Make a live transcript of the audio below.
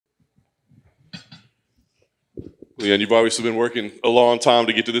Yeah, and you've obviously been working a long time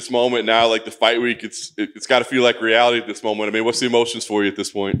to get to this moment. Now, like the fight week, it's got to feel like reality at this moment. I mean, what's the emotions for you at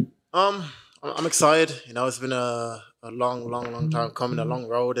this point? I'm excited. You know, it's been a long time coming, a long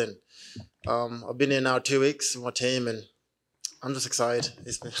road, and I've been here now 2 weeks with my team, and I'm just excited.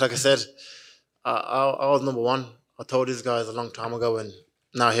 It's been, like I said, I was number one. I told these guys a long time ago, and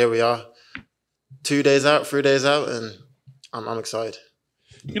now here we are, 2 days out, 3 days out, and I'm excited.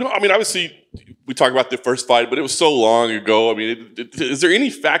 You know, I mean, obviously, we talk about the first fight, but it was so long ago. I mean, is there any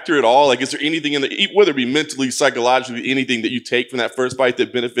factor at all? Like, is there anything in the, whether it be mentally, psychologically, anything that you take from that first fight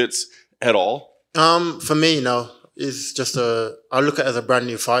that benefits at all? For me, no. It's just I look at it as a brand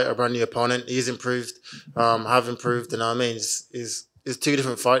new fight, a brand new opponent. He's improved, have improved, you know what I mean? It's two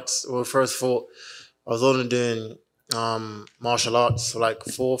different fights. When we first fought, I was only doing martial arts for like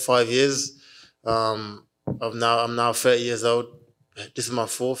 4 or 5 years. I'm now 30 years old. This is my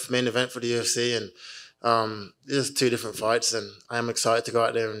 4th main event for the UFC, and it's 2 different fights, and I am excited to go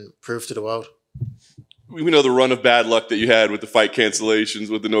out there and prove to the world. We know the run of bad luck that you had with the fight cancellations,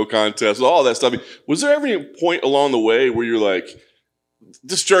 with the no contest, all that stuff. I mean, was there ever a point along the way where you're like,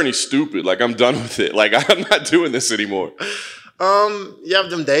 this journey's stupid, like I'm done with it, like I'm not doing this anymore? You have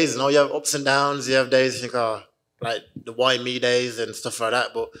them days, you know, you have ups and downs, you have days you think, oh, like the why me days and stuff like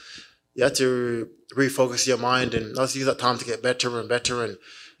that, but you have to refocus your mind and also use that time to get better and better. And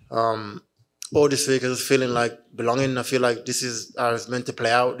all this week I was feeling like belonging. I feel like this is how it's meant to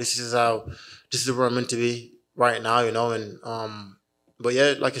play out. This is where I'm meant to be right now, you know. And but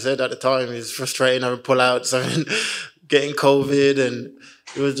yeah, like I said at the time, it was frustrating having pullouts, getting COVID, and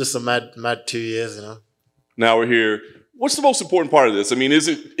it was just a mad 2 years, you know. Now we're here. What's the most important part of this? I mean, is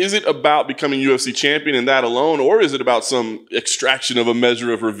it about becoming UFC champion and that alone, or is it about some extraction of a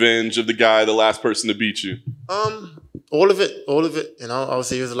measure of revenge of the last person to beat you? All of it. You know,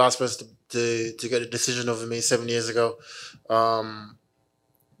 obviously he was the last person to get a decision over me 7 years ago.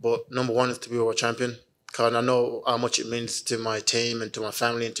 But number one is to be world champion, because I know how much it means to my team and to my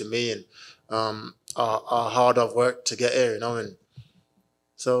family and to me, and how hard I've worked to get here, you know. And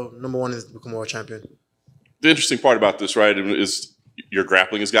so number one is to become world champion. The interesting part about this, right, is your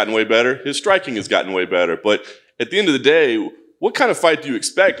grappling has gotten way better. His striking has gotten way better. But at the end of the day, what kind of fight do you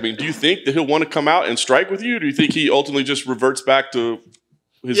expect? I mean, do you think that he'll want to come out and strike with you? Or do you think he ultimately just reverts back to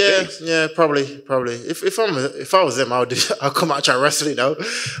his base? Yeah, probably. If I was him, I'll come out and try and wrestle, you know.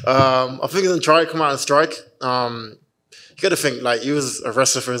 I think he's gonna try to come out and strike. You got to think, like, he was a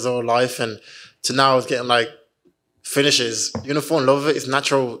wrestler for his whole life, and to now he's getting like finishes. You're gonna fall in love with it. It's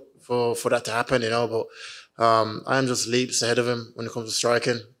natural for that to happen, you know. But I am just leaps ahead of him when it comes to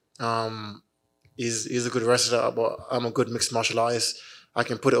striking. He's a good wrestler, but I'm a good mixed martial artist. I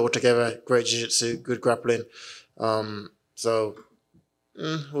can put it all together. Great jiu-jitsu, good grappling. So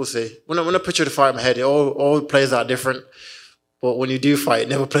we'll see. When I picture the fight in my head, it all plays out different. But when you do fight, it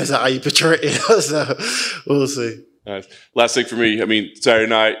never plays out how you picture it. You know? So we'll see. Nice. Last thing for me, I mean, Saturday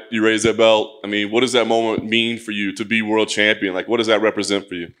night, you raise that belt. I mean, what does that moment mean for you to be world champion? Like, what does that represent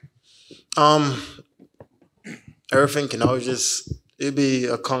for you? Everything, you know, it'd be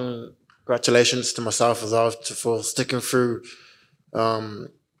a congratulations to myself as well for sticking through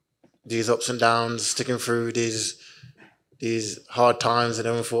these ups and downs, sticking through these hard times, and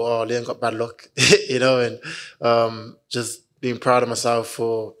then we thought, oh, Leon got bad luck, you know, and just being proud of myself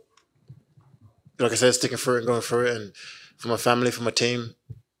for, like I said, sticking through it and going through it, and for my family, for my team,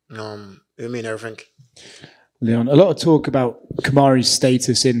 it would mean everything. Leon, a lot of talk about Kamaru's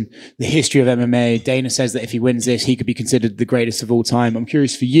status in the history of MMA. Dana says that if he wins this, he could be considered the greatest of all time. I'm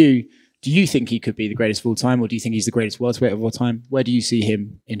curious for you, do you think he could be the greatest of all time, or do you think he's the greatest welterweight of all time? Where do you see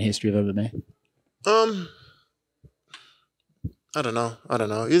him in history of MMA? I don't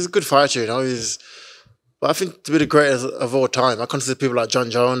know. He's a good fighter, you know. But I think to be the greatest of all time, I consider people like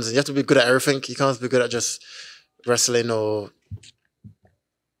John Jones, and you have to be good at everything. You can't be good at just wrestling, or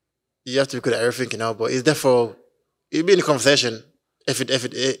you have to be good at everything, you know. But he'd be in the conversation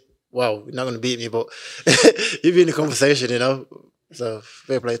well, you're not going to beat me, but he'd be in the conversation, you know. So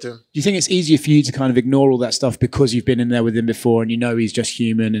fair play to him. Do you think it's easier for you to kind of ignore all that stuff because you've been in there with him before and you know he's just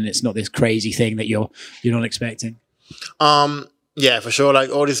human and it's not this crazy thing that you're not expecting? Yeah, for sure. Like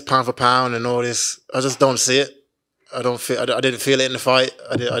all this pound for pound and all this, I just don't see it. I didn't feel it in the fight.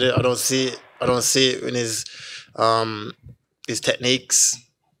 I don't see it. I don't see it in his techniques.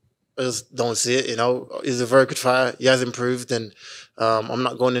 I just don't see it. You know, he's a very good fighter. He has improved, and I'm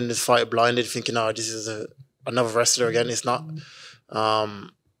not going in this fight blinded, thinking, "Oh, this is another wrestler again." It's not.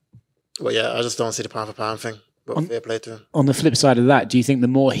 But yeah, I just don't see the pound for pound thing. But fair play to him. On the flip side of that, do you think the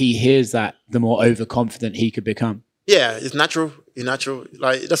more he hears that, the more overconfident he could become? Yeah, it's natural. He's natural.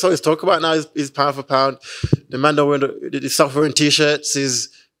 Like that's all he's talking about now. He's pound for pound. The man don't wear he's stop wearing t-shirts. He's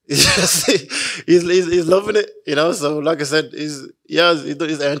loving it, you know. So like I said, he's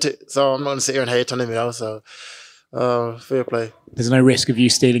earned it. So I'm not gonna sit here and hate on him, you know. So fair play. There's no risk of you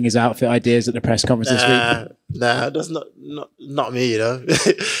stealing his outfit ideas at the press conference this week? Nah, that's not me, you know.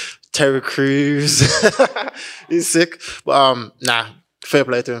 Terry Crews, he's sick. But nah, fair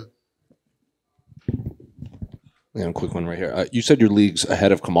play to him. Yeah, a quick one right here. You said your league's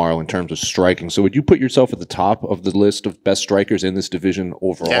ahead of Kamaru in terms of striking. So would you put yourself at the top of the list of best strikers in this division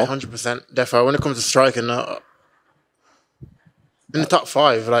overall? Yeah, 100%. Definitely. When it comes to striking, in the top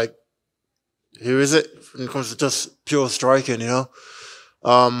 5, like, who is it? When it comes to just pure striking, you know?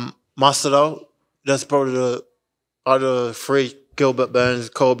 Masvidal, that's probably the other 3, Gilbert Burns,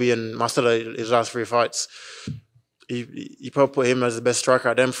 Colby, and Masvidal, his last 3 fights. You probably put him as the best striker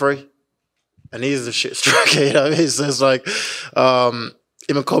out of them 3. And he's the shit striker, you know what I mean? So it's like,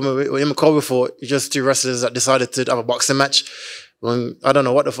 him and Colby fought, just 2 wrestlers that decided to have a boxing match. When, I don't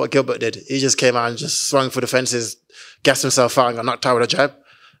know what the fuck Gilbert did. He just came out and just swung for the fences, gassed himself out and got knocked out with a jab.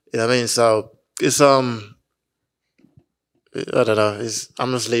 You know what I mean? So it's, I don't know.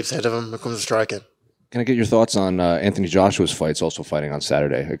 I'm just leaps ahead of him when it comes to striking. Can I get your thoughts on Anthony Joshua's fights also fighting on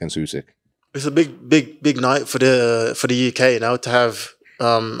Saturday against Usyk? It's a big night for the UK, you know, to have,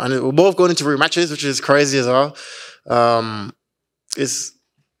 and we're both going into rematches, which is crazy as well. I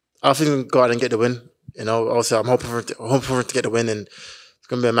think we'll go out and get the win. You know, also I'm hoping for it to get the win, and it's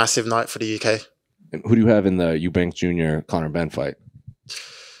going to be a massive night for the UK. And who do you have in the Eubank Jr. Conor Benn fight?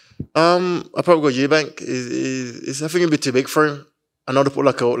 I'll probably go Eubank. I think it'd be too big for him. I know they put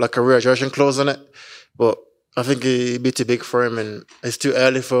like a readjustment clause on it, but I think it'd be too big for him, and it's too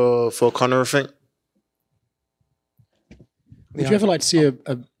early for Conor, I think. Would you ever like to see a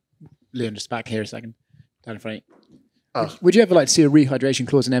Leon, just back here a second, down in front of you. Would you ever like to see a rehydration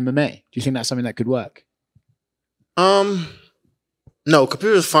clause in MMA? Do you think that's something that could work? No,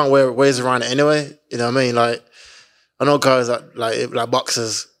 computers find ways around it anyway. You know what I mean? Like, I know guys that like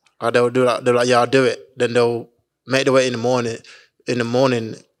boxers, they'll do that. They're like, yeah, I'll do it. Then they'll make the weight in the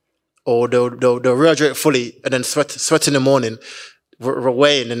morning, or they'll rehydrate fully and then sweat in the morning,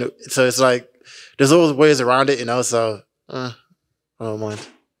 weighing. And so it's like there's always ways around it, you know. So I don't mind.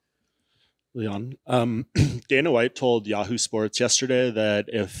 Leon, Dana White told Yahoo Sports yesterday that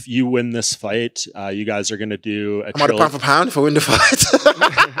if you win this fight, you guys are going to do I'm at a pound for pound if I win the fight.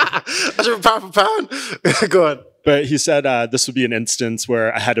 I should be pound for pound. Go on. But he said this would be an instance where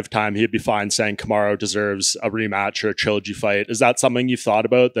ahead of time he'd be fine saying Kamaru deserves a rematch or a trilogy fight. Is that something you've thought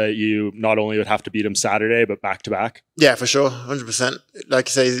about, that you not only would have to beat him Saturday, but back to back? Yeah, for sure. 100%. Like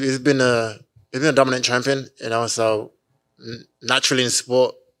you say, he's been a dominant champion, you know, so naturally in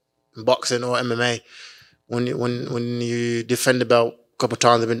sport, in boxing or MMA, when you defend the belt a couple of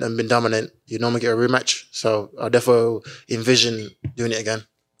times and been dominant, you normally get a rematch. So I definitely envision doing it again.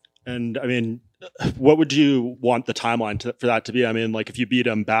 And I mean, what would you want the timeline for that to be? I mean, like if you beat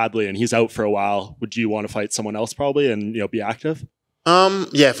him badly and he's out for a while, would you want to fight someone else probably and, you know, be active?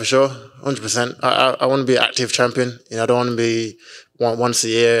 Yeah, for sure. 100%. I want to be an active champion. You know, I don't want to be once a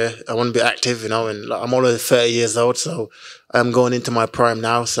year. I want to be active, you know, and like, I'm already 30 years old, so I'm going into my prime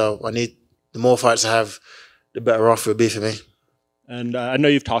now. So I need, the more fights I have, the better off it will be for me. And I know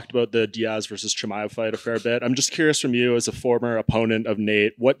you've talked about the Diaz versus Chimaev fight a fair bit. I'm just curious from you as a former opponent of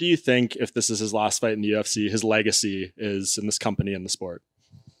Nate, what do you think, if this is his last fight in the UFC, his legacy is in this company and the sport?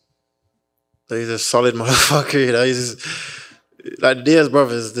 He's a solid motherfucker, you know. He's like the Diaz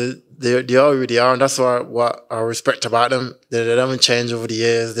brothers, they are who they are, and that's what I respect about them. They haven't changed over the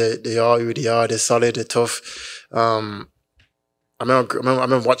years. They are who they are. They're solid. They're tough. I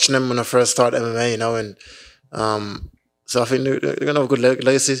remember watching them when I first started MMA, you know, and so I think they're gonna have a good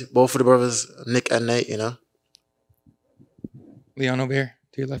legacy. Both of the brothers, Nick and Nate, you know. Leon over here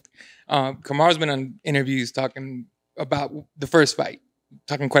to your left. Kamaru's been on interviews talking about the first fight,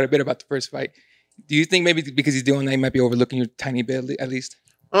 talking quite a bit about the first fight. Do you think maybe because he's doing that, he might be overlooking you a tiny bit at least?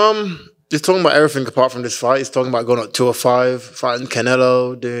 He's talking about everything apart from this fight. He's talking about going up 205, fighting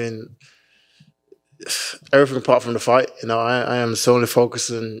Canelo, doing everything apart from the fight. You know, I am solely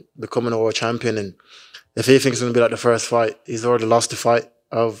focused on becoming a world champion, and if he thinks it's going to be like the first fight, he's already lost the fight.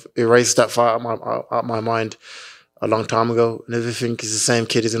 I've erased that fight out of my mind a long time ago. And if you think he's the same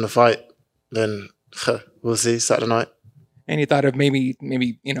kid who's in the fight, then we'll see Saturday night. Any thought of maybe,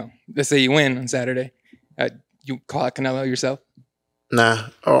 you know, let's say you win on Saturday, you call out Canelo yourself? Nah.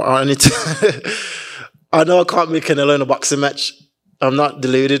 I need to. I know I can't beat Canelo in a boxing match. I'm not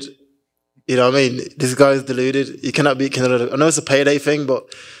deluded. You know what I mean? This guy is deluded. You cannot beat Canelo. I know it's a payday thing, but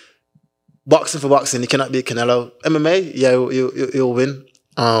boxing for boxing, you cannot beat Canelo. MMA, yeah, he'll win.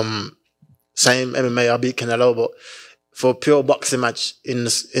 Same MMA, I'll beat Canelo, but for a pure boxing match in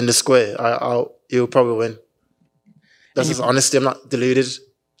the square, he'll probably win. That's just honesty. I'm not deluded.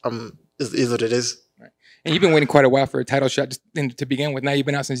 Is what it is. Right. And you've been waiting quite a while for a title shot to begin with. Now you've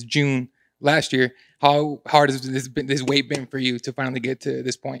been out since June last year. How hard has this wait been for you to finally get to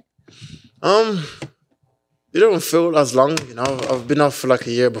this point? It don't feel as long, you know. I've been off for like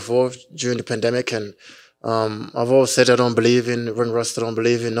a year before during the pandemic, and I've always said I don't believe in run rust. I don't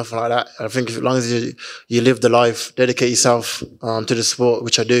believe in nothing like that. I think as long as you live the life, dedicate yourself to the sport,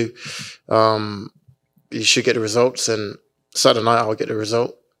 which I do, you should get the results. And Saturday night I'll get the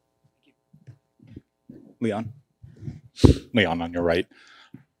result. Leon, on your right.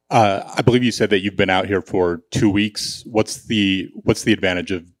 I believe you said that you've been out here for 2 weeks. What's the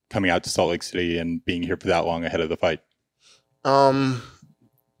advantage of coming out to Salt Lake City and being here for that long ahead of the fight?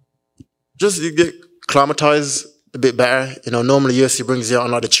 Just you get acclimatized a bit better. You know, normally UFC brings you out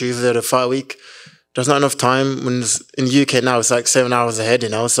on like the Tuesday of the fight week. There's not enough time. When it's, in the UK now, it's like 7 hours ahead, you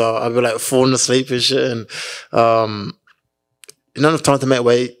know, so I'll be like falling asleep and shit. And not enough time to make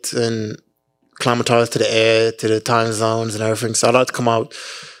weight and acclimatize to the air, to the time zones and everything. So I like to come out.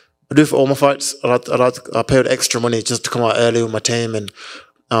 I do it for all my fights. I pay the extra money just to come out early with my team, and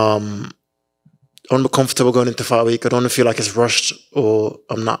I want to be comfortable going into fight week. I don't want to feel like it's rushed or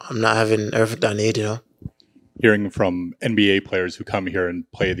I'm not having everything that I need, you know. Hearing from NBA players who come here and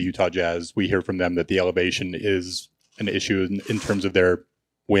play the Utah Jazz, we hear from them that the elevation is an issue in terms of their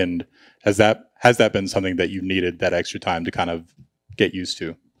wind. Has that been something that you needed that extra time to kind of get used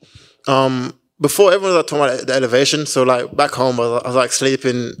to? Before, everyone was talking about the elevation. So like back home, I was like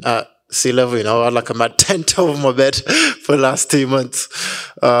sleeping at sea level, you know. I had like a mad tent over my bed for the last 2 months,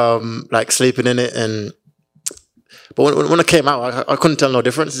 like sleeping in it. But when I came out, I couldn't tell no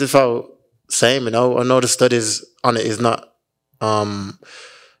difference. It felt same, you know. I know the studies on it is not.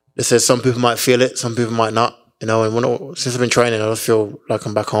 They said some people might feel it, some people might not, you know. And since I've been training, I just feel like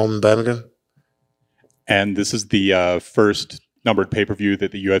I'm back home in Birmingham. And this is the first numbered pay-per-view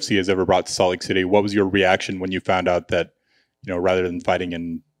that the UFC has ever brought to Salt Lake City. What was your reaction when you found out that, you know, rather than fighting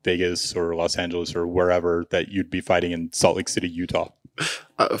in Vegas or Los Angeles or wherever, that you'd be fighting in Salt Lake City, Utah?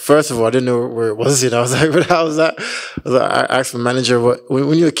 First of all, I didn't know where it was, you know. I was like, what the hell was that? I asked my manager,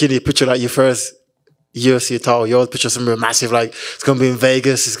 when you're a kid, you picture like your first UFC title, you always picture somewhere massive, like it's going to be in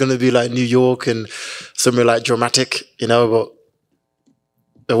Vegas, it's going to be like New York and somewhere like dramatic, you know. But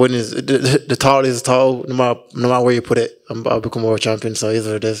the title is a title, no matter where you put it. I'll become world champion, so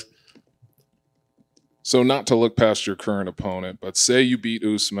either it is. So not to look past your current opponent, but say you beat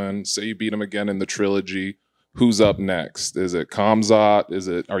Usman, say you beat him again in the trilogy, who's up next? Is it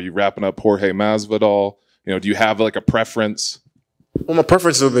Khamzat? Are you wrapping up Jorge Masvidal? You know, do you have like a preference? Well, my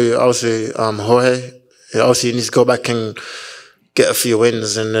preference would be obviously Jorge. Obviously, he needs to go back and get a few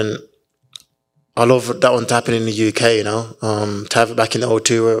wins, and then I love that one to happen in the UK, you know, to have it back in the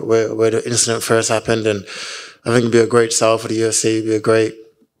 02 where the incident first happened. And I think it'd be a great sell for the UFC, it'd be a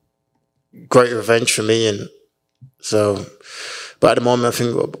great revenge for me. And so, but at the moment, I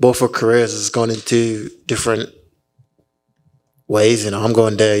think both our careers is going into different ways, you know. I'm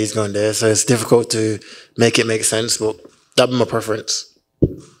going there, he's going there. So it's difficult to make it make sense, but that'd be my preference.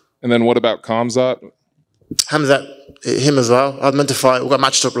 And then what about Khamzat? Him as well. I was meant to fight, we got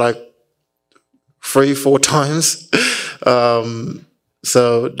matched up like 3-4 times.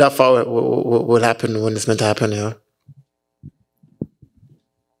 So that fight will happen when it's meant to happen, yeah.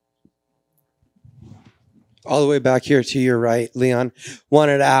 All the way back here to your right, Leon,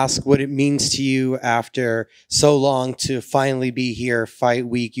 wanted to ask what it means to you after so long to finally be here, fight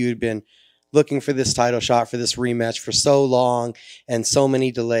week. You had been looking for this title shot, for this rematch for so long and so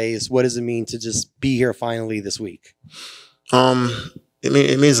many delays. What does it mean to just be here finally this week?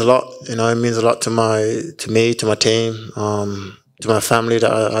 It means a lot, you know. It means a lot to me, to my team, to my family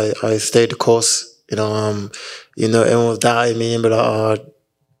that I stayed the course, you know. Everyone was doubting me and be like, oh,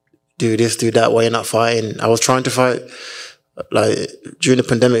 do this, do that, why you're not fighting? I was trying to fight, like, during the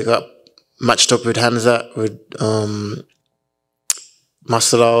pandemic, I got matched up with Khamzat, with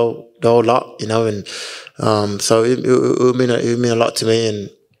Masvidal, the whole lot, you know, and so it would mean a lot to me,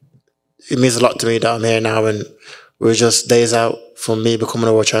 and it means a lot to me that I'm here now, and we're just days out from me becoming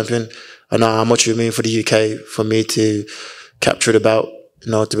a world champion. I know how much it would mean for the UK for me to capture the belt,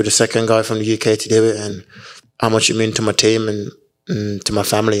 you know, to be the second guy from the UK to do it, and how much it means to my team and to my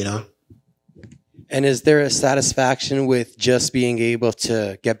family, you know. And is there a satisfaction with just being able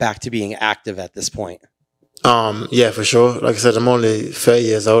to get back to being active at this point? Yeah, for sure. Like I said, I'm only 30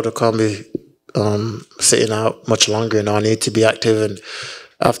 years old. I can't be sitting out much longer, you know. I need to be active, and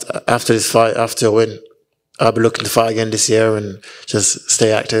after this fight, after a win, I'll be looking to fight again this year and just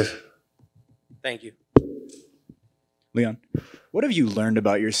stay active. Thank you. Leon, what have you learned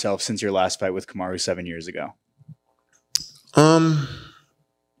about yourself since your last fight with Kamaru 7 years ago? I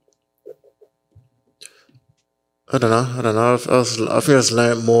don't know. I think I just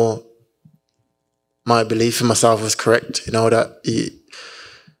learned more. My belief in myself was correct. You know that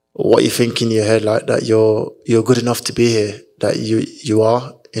what you think in your head, like that you're good enough to be here. That you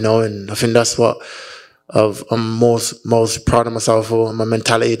are. You know, and I think that's what I'm most proud of myself for. My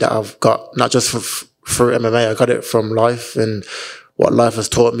mentality that I've got, not just through MMA. I got it from life and what life has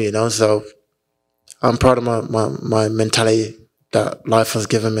taught me. You know, so I'm proud of my mentality that life has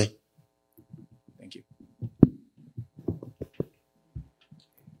given me. Thank you.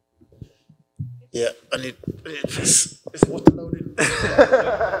 Yeah, I need this. It's water loaded.